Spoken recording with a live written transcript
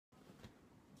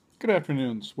Good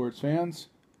afternoon, sports fans.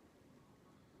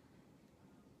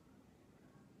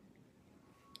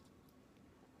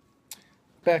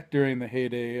 Back during the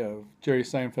heyday of Jerry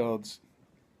Seinfeld's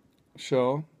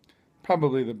show,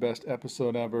 probably the best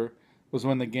episode ever was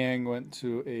when the gang went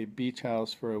to a beach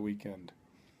house for a weekend.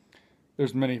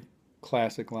 There's many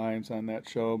classic lines on that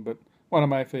show, but one of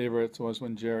my favorites was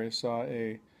when Jerry saw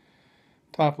a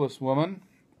topless woman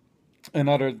and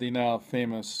uttered the now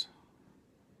famous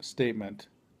statement,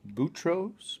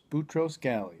 Boutros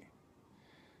Ghali.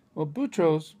 Well,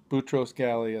 Boutros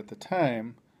Ghali at the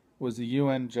time was the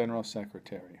UN General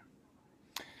Secretary.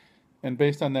 And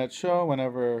based on that show,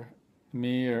 whenever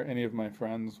me or any of my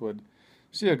friends would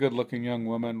see a good-looking young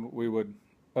woman, we would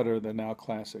utter the now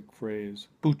classic phrase,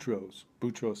 Boutros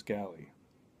Ghali.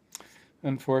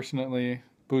 Unfortunately,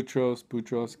 Boutros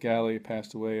Ghali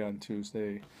passed away on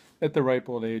Tuesday at the ripe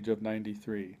old age of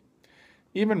 93.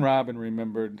 Even Robin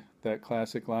remembered that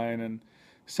classic line and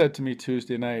said to me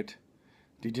Tuesday night,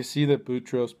 "Did you see that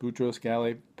Boutros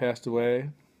Ghali passed away?"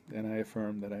 And I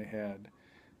affirmed that I had.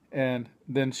 And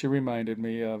then she reminded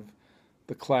me of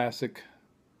the classic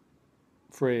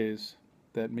phrase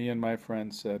that me and my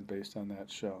friends said based on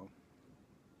that show.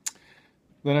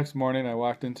 The next morning, I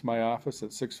walked into my office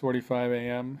at 6:45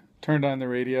 a.m., turned on the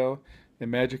radio, and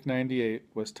Magic 98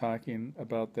 was talking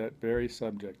about that very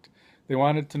subject. They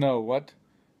wanted to know, what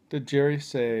did Jerry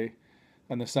say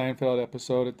on the Seinfeld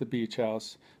episode at the beach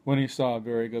house when he saw a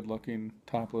very good-looking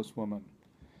topless woman?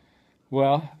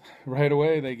 Well, right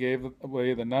away they gave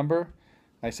away the number.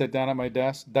 I sat down at my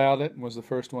desk, dialed it, and was the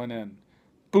first one in.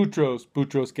 Boutros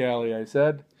Ghali, I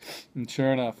said. And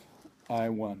sure enough, I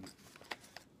won.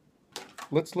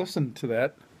 Let's listen to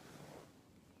that.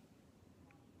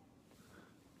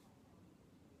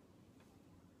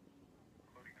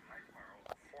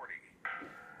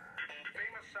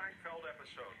 Famous Seinfeld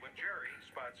episode when Jerry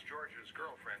spots George's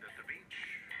girlfriend at the beach.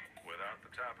 Without the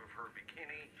top of her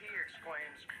bikini, he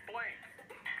exclaims, blank,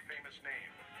 famous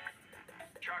name.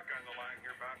 Chuck on the line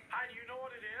here, Bob. Hi, do you know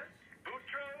what it is?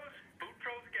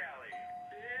 Boutros Ghali.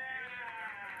 Yeah!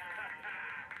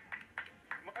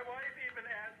 My wife even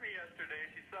asked me yesterday,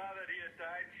 she saw that he had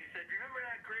died, and she said, remember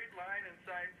that great line in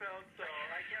Seinfeld? So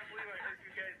I can't believe I heard you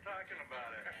guys talking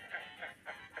about it.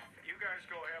 You guys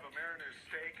go have a Mariners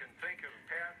steak and think of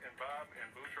Pat and Bob and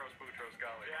Boutros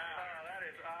Ghali. Yeah, that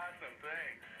is awesome.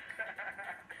 Thanks.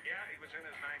 Yeah, he was in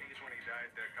his 90s when he died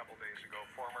a couple days ago.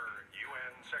 Former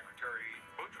UN Secretary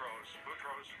Boutros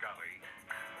Ghali.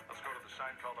 Let's go to the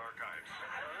Seinfeld archives.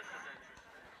 Well, this is interesting.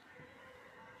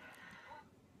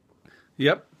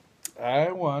 Yep,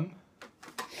 I won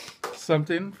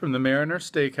something from the Mariner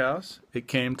Steakhouse. It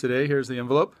came today. Here's the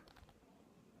envelope.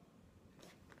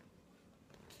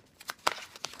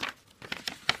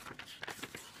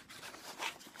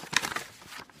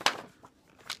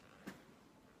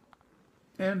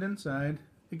 And inside,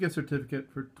 a gift certificate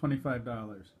for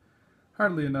 $25.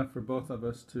 Hardly enough for both of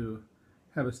us to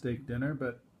have a steak dinner,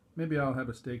 but maybe I'll have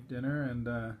a steak dinner and,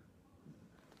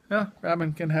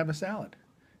 Robin can have a salad.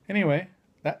 Anyway,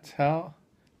 that's how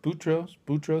Boutros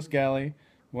Ghali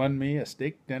won me a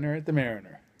steak dinner at the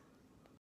Mariner.